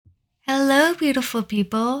Hello, beautiful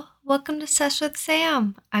people. Welcome to Sesh with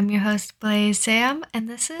Sam. I'm your host, Blaze Sam, and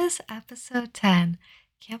this is episode 10.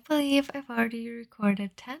 Can't believe I've already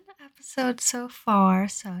recorded 10 episodes so far,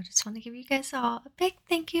 so I just want to give you guys all a big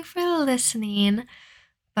thank you for listening.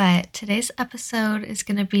 But today's episode is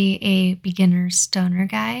going to be a beginner stoner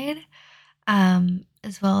guide,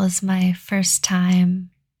 as well as my first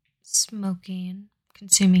time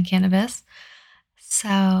consuming cannabis.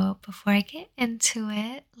 So before I get into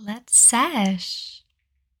it, let's sesh.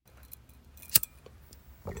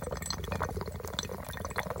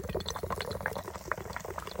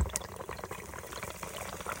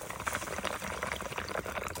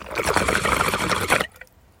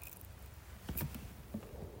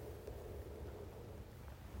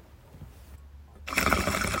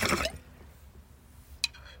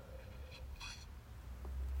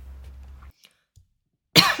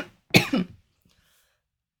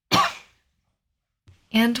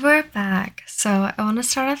 And we're back. So I want to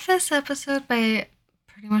start off this episode by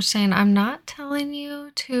pretty much saying I'm not telling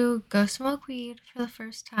you to go smoke weed for the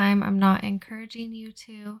first time. I'm not encouraging you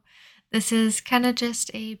to. This is kind of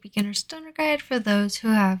just a beginner stoner guide for those who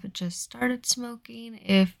have just started smoking.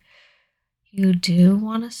 If you do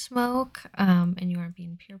want to smoke and you aren't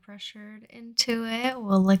being peer pressured into it,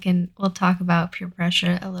 we'll talk about peer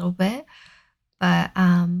pressure a little bit. But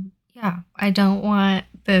yeah, I don't want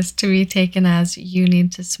this to be taken as you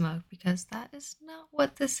need to smoke, because that is not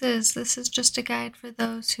what this is. This is just a guide for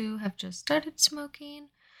those who have just started smoking,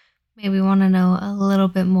 maybe want to know a little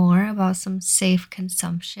bit more about some safe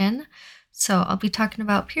consumption. So I'll be talking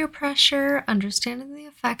about peer pressure, understanding the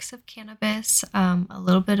effects of cannabis, a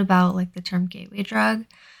little bit about like the term gateway drug,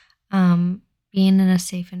 being in a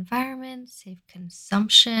safe environment, safe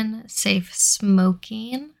consumption, safe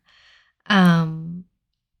smoking,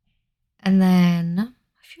 and then a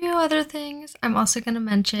few other things. I'm also going to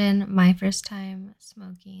mention my first time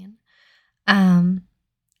smoking. And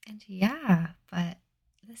yeah, but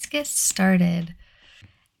let's get started.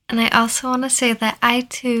 And I also want to say that I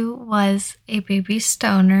too was a baby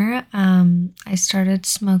stoner. I started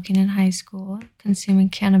smoking in high school, consuming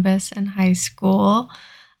cannabis in high school.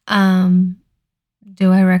 Do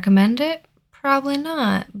I recommend it? Probably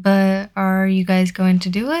not. But are you guys going to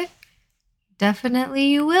do it? Definitely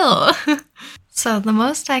you will. So the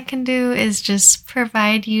most I can do is just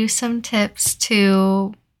provide you some tips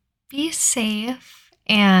to be safe.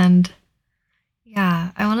 And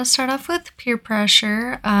yeah, I want to start off with peer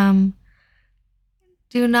pressure.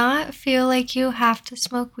 Do not feel like you have to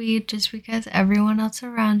smoke weed just because everyone else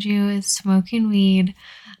around you is smoking weed.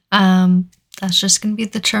 That's just going to be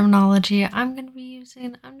the terminology I'm going to be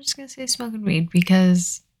using. I'm just going to say smoking weed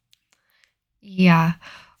because, yeah.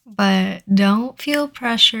 But don't feel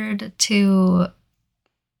pressured to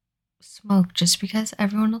smoke just because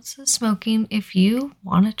everyone else is smoking. If you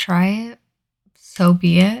want to try it, so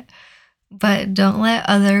be it. But don't let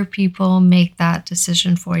other people make that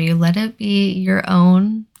decision for you. Let it be your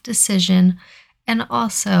own decision. And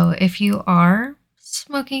also, if you are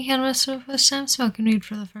smoking cannabis for the first time, smoking weed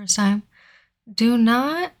for the first time, do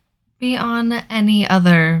not be on any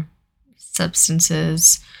other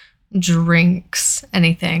substances, drinks,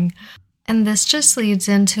 anything. And this just leads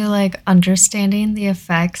into like understanding the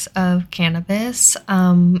effects of cannabis.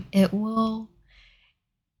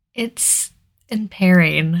 It's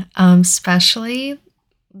impairing, especially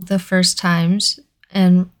the first times,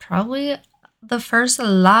 and probably the first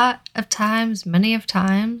many of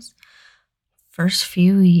times, first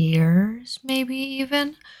few years, maybe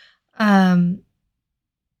even, that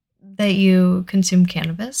you consume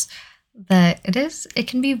cannabis, that it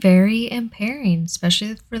can be very impairing,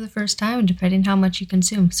 especially for the first time, depending how much you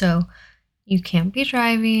consume. So you can't be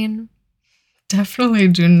driving. Definitely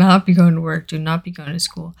do not be going to work. Do not be going to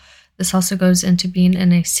school. This also goes into being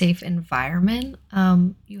in a safe environment.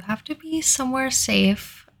 You have to be somewhere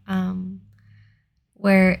safe,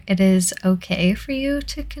 where it is okay for you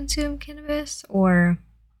to consume cannabis or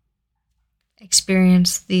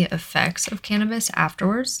experience the effects of cannabis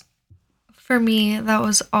afterwards. For me, that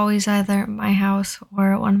was always either my house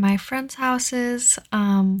or one of my friends' houses,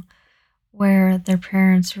 where their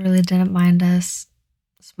parents really didn't mind us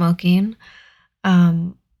smoking.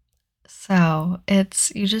 So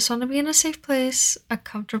you just want to be in a safe place, a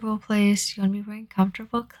comfortable place. You want to be wearing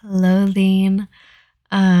comfortable clothing.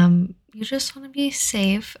 You just want to be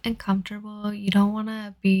safe and comfortable. You don't want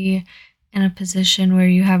to be in a position where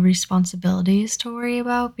you have responsibilities to worry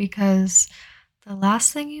about, because the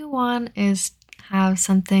last thing you want is have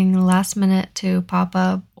something last minute to pop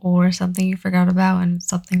up, or something you forgot about and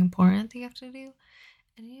something important that you have to do,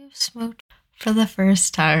 and you smoked for the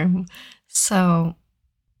first time. So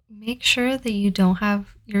make sure that you don't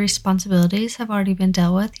have your responsibilities have already been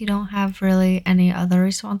dealt with. You don't have really any other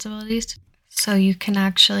responsibilities. So you can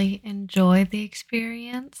actually enjoy the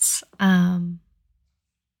experience and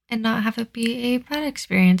not have it be a bad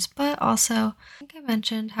experience. But also, I think I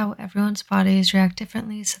mentioned how everyone's bodies react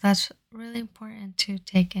differently. So that's really important to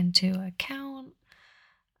take into account.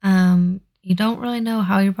 You don't really know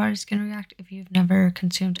how your body's going to react if you've never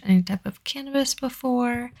consumed any type of cannabis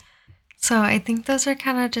before. So I think those are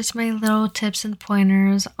kind of just my little tips and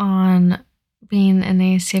pointers on being in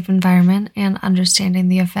a safe environment and understanding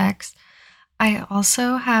the effects. I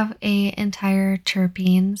also have a entire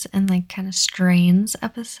terpenes and like kind of strains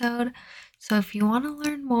episode. So if you want to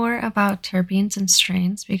learn more about terpenes and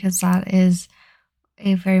strains, because that is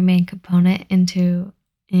a very main component into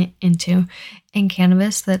in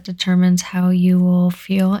cannabis that determines how you will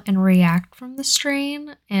feel and react from the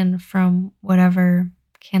strain and from whatever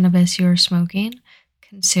cannabis you're smoking,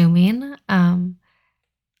 consuming.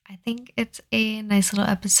 I think it's a nice little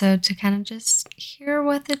episode to kind of just hear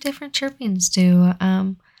what the different terpenes do.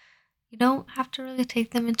 You don't have to really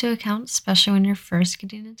take them into account, especially when you're first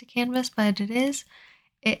getting into cannabis, but it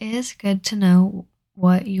is good to know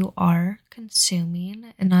what you are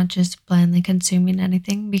consuming and not just blindly consuming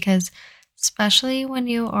anything because especially when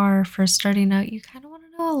you are first starting out, you kind of want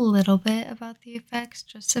to know a little bit about the effects.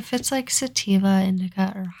 Just if it's like sativa,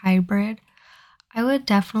 indica, or hybrid, I would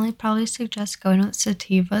definitely probably suggest going with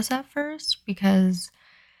sativas at first because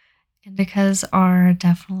indicas are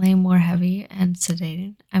definitely more heavy and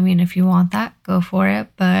sedating. I mean, if you want that, go for it.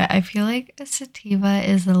 But I feel like a sativa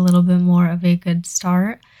is a little bit more of a good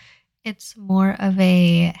start. It's more of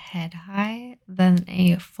a head high than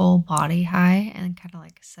a full body high and kind of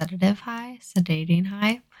like a sedative high, sedating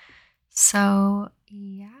high. So,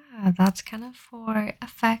 yeah, that's kind of for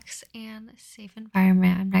effects and safe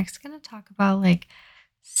environment. I'm next going to talk about like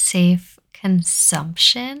safe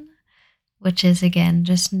consumption, which is again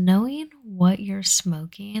just knowing what you're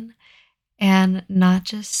smoking and not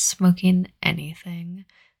just smoking anything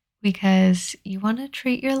because you want to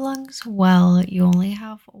treat your lungs well. You only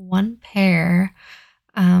have one pair.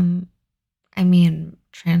 Um, I mean,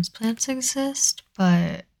 transplants exist,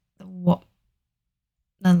 but what?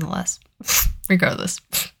 Nonetheless, regardless,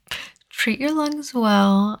 treat your lungs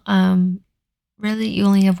well. Really, you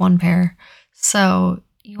only have one pair, so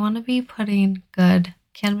you want to be putting good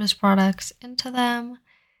cannabis products into them.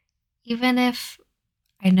 Even if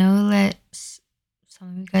I know that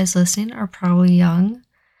some of you guys listening are probably young,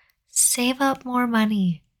 save up more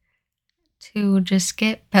money to just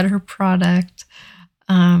get better product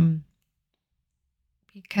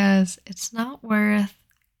because it's not worth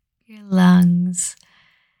your lungs.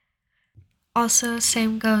 Also,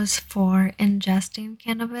 same goes for ingesting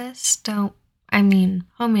cannabis.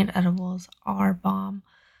 Homemade edibles are bomb,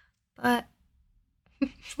 but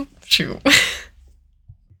shoot.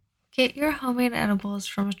 Get your homemade edibles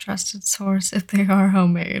from a trusted source if they are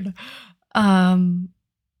homemade. Um,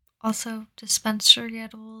 Also, dispensary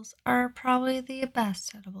edibles are probably the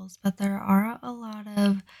best edibles, but there are a lot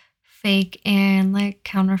of fake and like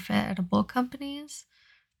counterfeit edible companies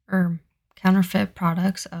or counterfeit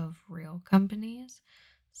products of real companies.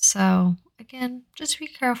 So, again, just be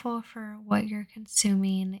careful for what you're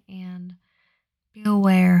consuming and be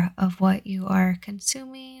aware of what you are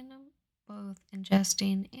consuming, both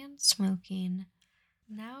ingesting and smoking.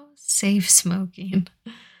 Now, safe smoking.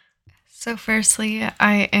 So, firstly,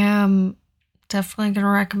 I am definitely going to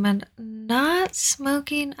recommend not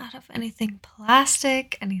smoking out of anything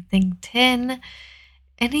plastic, anything tin,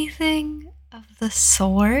 anything of the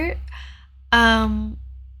sort. Um,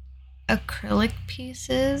 Acrylic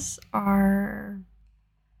pieces are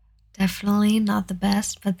definitely not the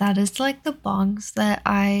best, but that is like the bongs that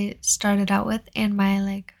I started out with and my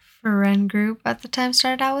like friend group at the time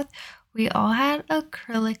started out with. We all had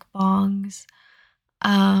acrylic bongs.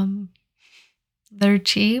 Um, they're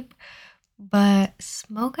cheap, but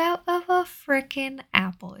smoke out of a freaking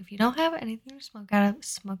apple. If you don't have anything to smoke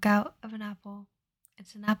out of an apple.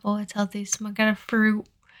 It's an apple, it's healthy. Smoke out of fruit.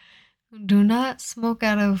 Do not smoke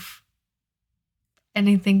out of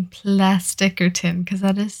anything plastic or tin because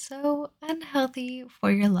that is so unhealthy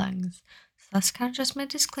for your lungs. So that's kind of just my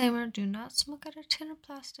disclaimer. Do not smoke out of tin or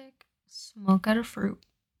plastic. Smoke out of fruit.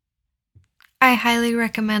 I highly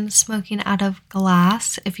recommend smoking out of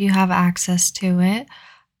glass if you have access to it.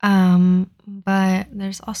 But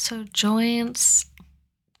there's also joints.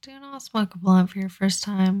 Do not smoke a blunt for your first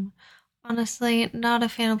time. Honestly, not a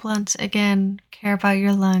fan of blunts. Again, care about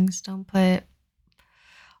your lungs. Don't put.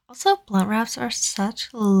 Also, blunt wraps are such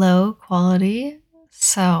low quality.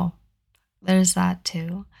 So, there's that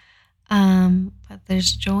too. But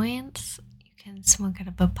there's joints. You can smoke out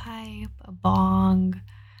of a pipe, a bong.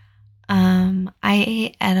 I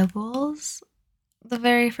ate edibles the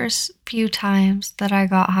very first few times that I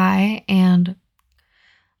got high, and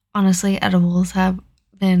honestly, edibles have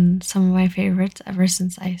been some of my favorites ever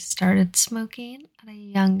since I started smoking at a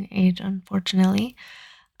young age, unfortunately.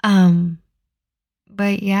 Um,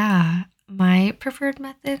 but yeah, my preferred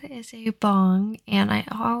method is a bong, and I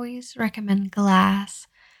always recommend glass.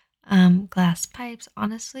 Glass pipes.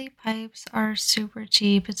 Honestly, pipes are super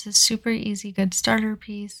cheap. It's a super easy, good starter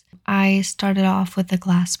piece. I started off with a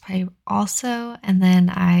glass pipe also, and then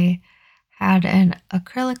I had an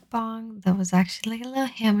acrylic bong that was actually like a little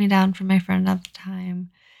hand me down from my friend at the time.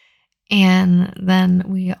 And then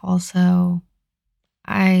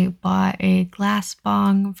I bought a glass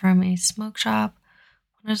bong from a smoke shop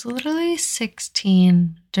when I was literally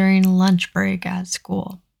 16 during lunch break at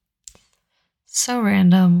school. So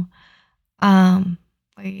random.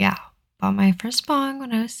 But yeah, bought my first bong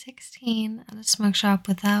when I was 16 at a smoke shop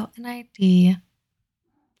without an ID.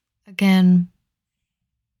 Again,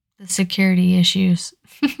 the security issues.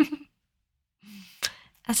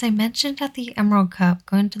 As I mentioned at the Emerald Cup,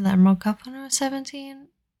 going to the Emerald Cup when I was 17,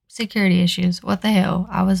 security issues. What the hell?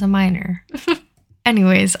 I was a minor.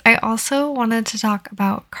 Anyways, I also wanted to talk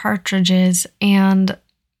about cartridges and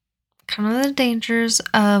kind of the dangers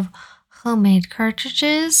of homemade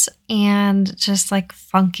cartridges and just like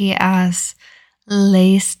funky ass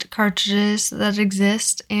laced cartridges that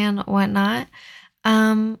exist and whatnot.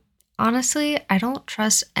 Um, Honestly, I don't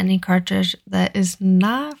trust any cartridge that is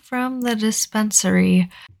not from the dispensary.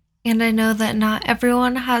 And I know that not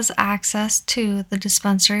everyone has access to the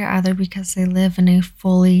dispensary either because they live in a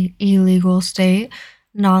fully illegal state,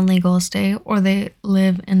 non legal state, or they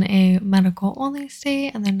live in a medical only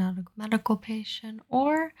state and they're not a medical patient,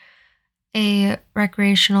 or a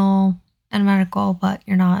recreational and medical, but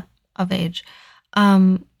you're not of age.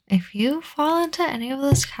 If you fall into any of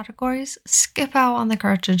those categories, skip out on the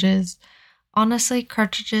cartridges. Honestly,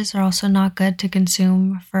 cartridges are also not good to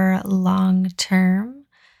consume for long term.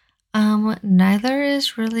 Neither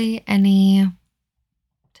is really any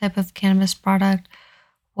type of cannabis product,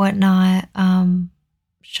 whatnot.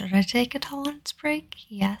 Should I take a tolerance break?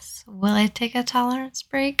 Yes. Will I take a tolerance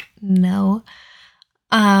break? No.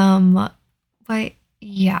 Um, but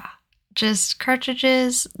yeah, just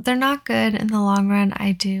cartridges, they're not good in the long run.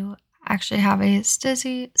 I do actually have a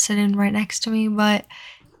Stizzy sitting right next to me, but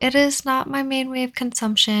it is not my main way of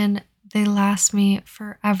consumption. They last me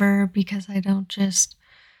forever because I don't just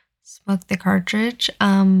smoke the cartridge.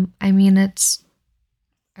 I mean, it's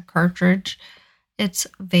a cartridge, it's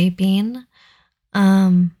vaping.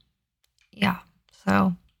 Um, yeah,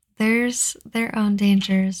 so there's their own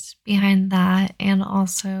dangers behind that, and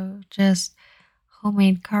also just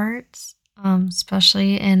homemade carts,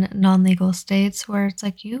 especially in non legal states where it's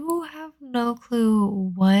like you have no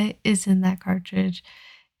clue what is in that cartridge.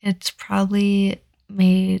 It's probably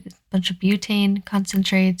made a bunch of butane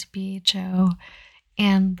concentrates, BHO,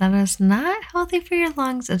 and that is not healthy for your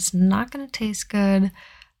lungs. It's not going to taste good.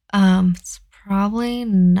 It's probably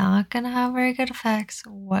not going to have very good effects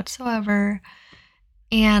whatsoever,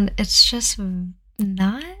 and it's just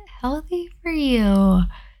not healthy for you.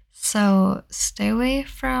 So stay away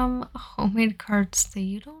from homemade carts that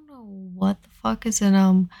you don't know what the fuck is in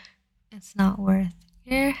them. It's not worth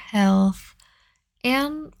your health.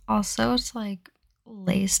 And also, it's like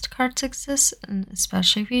laced carts exist, and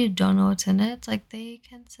especially if you don't know what's in it, it's like they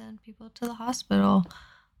can send people to the hospital.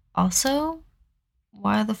 Also,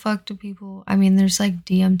 why the fuck do people? I mean, there's like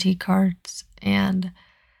DMT carts and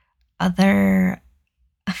other.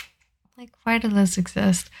 Like, why do those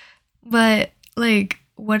exist? But, like,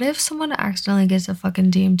 what if someone accidentally gets a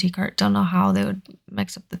fucking DMT cart? Don't know how they would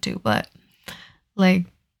mix up the two, but, like,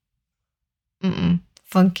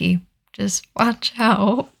 funky. Just watch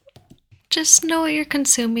out. Just know what you're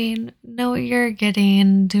consuming, know what you're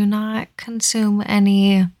getting. Do not consume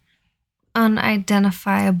any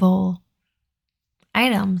unidentifiable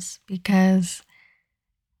items because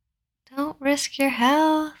don't risk your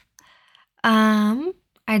health.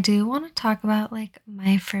 I do want to talk about like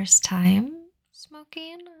my first time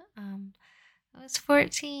smoking. I was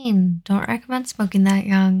 14. Don't recommend smoking that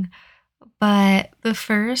young. But the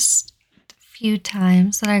first few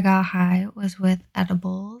times that I got high was with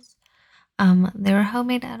edibles. They were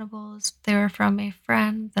homemade edibles. They were from a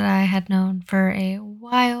friend that I had known for a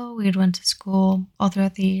while. We had went to school all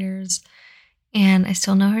throughout the years, and I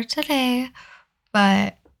still know her today,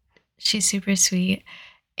 but she's super sweet.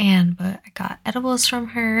 But I got edibles from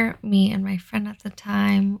her. Me and my friend at the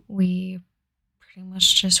time, we pretty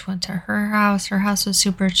much just went to her house. Her house was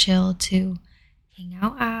super chill to hang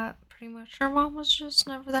out at. Pretty much her mom was just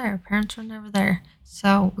never there. Her parents were never there.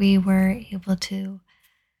 So we were able to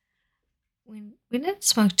we didn't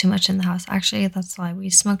smoke too much in the house. Actually, that's why we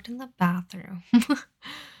smoked in the bathroom.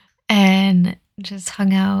 And just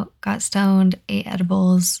hung out, got stoned, ate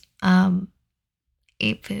edibles,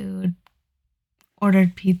 ate food,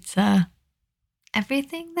 ordered pizza,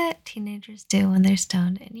 everything that teenagers do when they're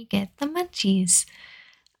stoned and you get the munchies.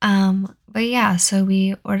 But yeah, so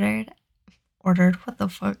we ordered what the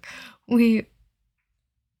fuck? We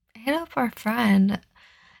hit up our friend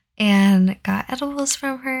and got edibles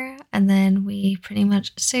from her, and then we pretty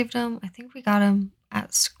much saved them. I think we got them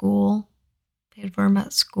at school, paid for them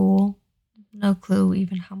at school. No clue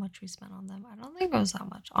even how much we spent on them. I don't think it was that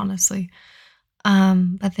much, honestly.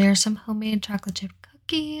 But there are some homemade chocolate chip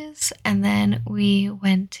cookies, and then we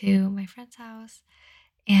went to my friend's house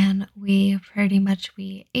and we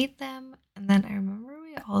ate them, and then I remember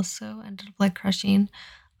we also ended up like crushing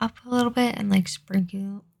up a little bit and like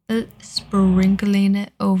sprinkling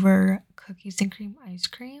it over cookies and cream ice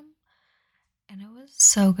cream, and it was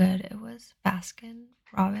so good. It was Baskin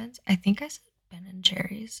Robbins. I think I said Ben and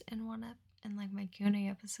Jerry's in like my Q&A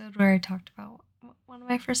episode where I talked about one of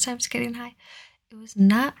my first times getting high. It was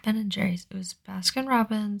not Ben and Jerry's. It was Baskin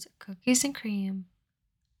Robbins cookies and cream,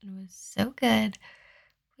 and it was so good.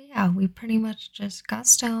 But yeah, we pretty much just got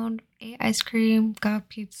stoned, ate ice cream, got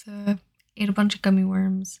pizza, ate a bunch of gummy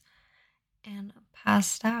worms, and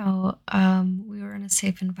passed out. We were in a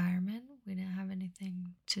safe environment. We didn't have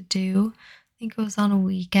anything to do. I think it was on a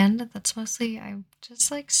weekend. That's mostly, I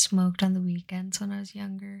just like smoked on the weekends when I was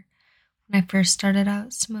younger, when I first started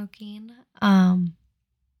out smoking.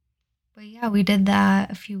 But yeah, we did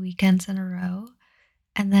that a few weekends in a row.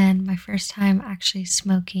 And then my first time actually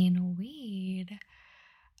smoking weed,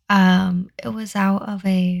 it was out of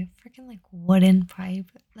a freaking like wooden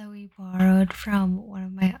pipe that we borrowed from one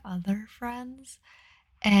of my other friends.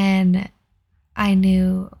 And I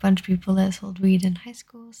knew a bunch of people that sold weed in high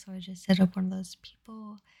school, so I just hit up one of those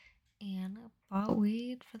people and bought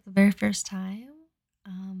weed for the very first time.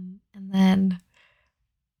 And then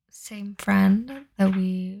same friend that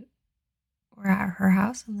we were at her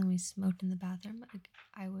house, and then we smoked in the bathroom. Like,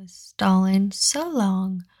 I was stalling so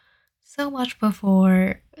long, so much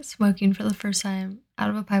before smoking for the first time out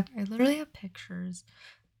of a pipe. I literally have pictures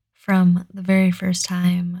from the very first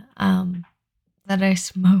time that I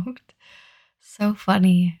smoked. So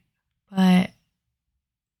funny. But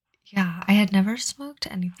yeah, I had never smoked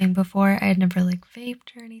anything before. I had never like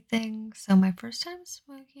vaped or anything. So my first time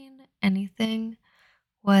smoking anything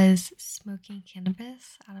was smoking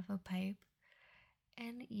cannabis out of a pipe.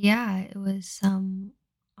 And yeah, it was some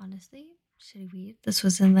honestly shitty weed. This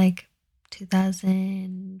was in like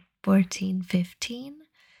 2014, 15. I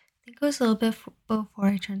think it was a little bit before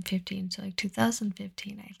I turned 15, so like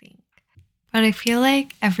 2015, I think. But I feel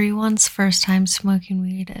like everyone's first time smoking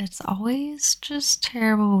weed, it's always just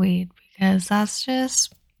terrible weed because that's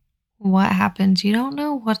just what happens. You don't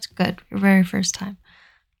know what's good your very first time.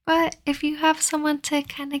 But if you have someone to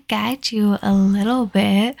kind of guide you a little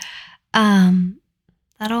bit,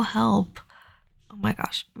 that'll help. Oh my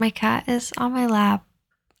gosh, my cat is on my lap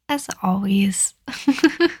as always.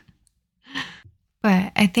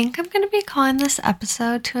 But I think I'm going to be calling this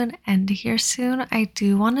episode to an end here soon. I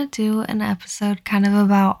do want to do an episode kind of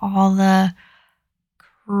about all the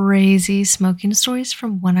crazy smoking stories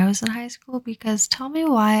from when I was in high school, because tell me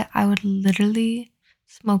why I would literally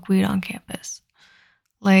smoke weed on campus.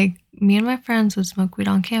 Like, me and my friends would smoke weed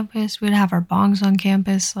on campus. We'd have our bongs on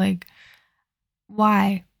campus. Like,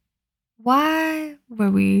 why? Why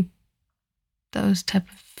were we those type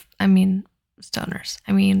of, stoners?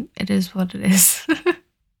 It is what it is.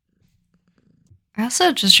 I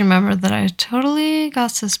also just remember that I totally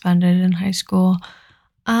got suspended in high school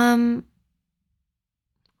for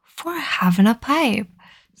having a pipe.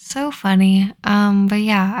 So funny. But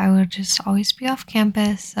yeah, I would just always be off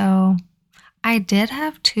campus. So I did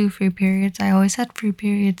have 2 free periods. I always had free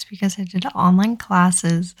periods because I did online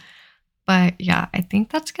classes. But yeah, I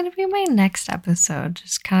think that's going to be my next episode.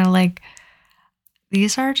 Just kind of like,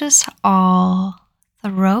 these are just all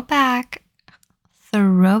throwback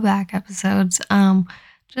episodes.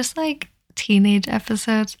 Just like teenage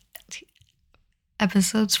episodes,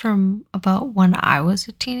 episodes from about when I was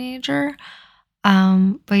a teenager.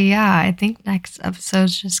 But yeah, I think next episode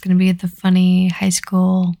is just going to be the funny high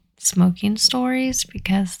school smoking stories,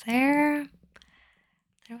 because there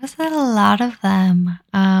was a lot of them.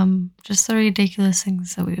 Just the ridiculous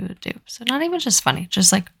things that we would do. So not even just funny,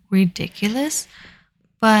 just like ridiculous.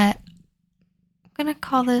 But I'm going to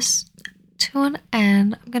call this to an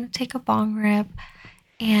end. I'm going to take a bong rip.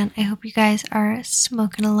 And I hope you guys are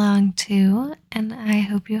smoking along too. And I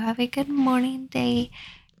hope you have a good morning, day,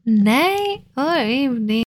 night, or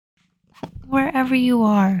evening, wherever you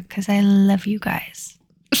are, because I love you guys.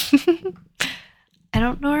 I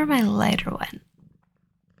don't know where my lighter went.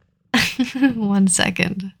 1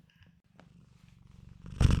 second.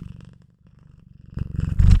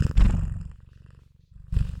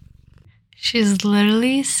 She's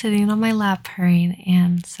literally sitting on my lap purring,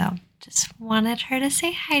 and so just wanted her to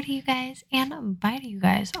say hi to you guys and bye to you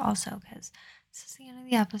guys also, because this is the end of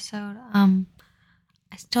the episode.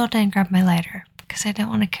 I still didn't grab my lighter because I didn't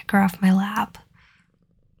want to kick her off my lap.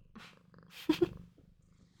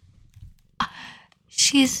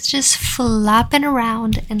 She's just flapping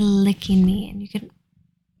around and licking me, and you can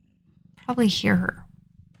probably hear her.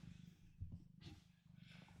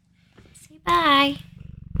 Say bye.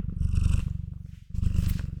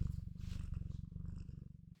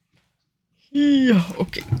 Yeah,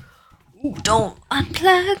 okay. Ooh, don't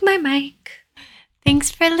unplug my mic.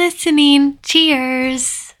 Thanks for listening.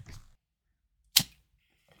 Cheers.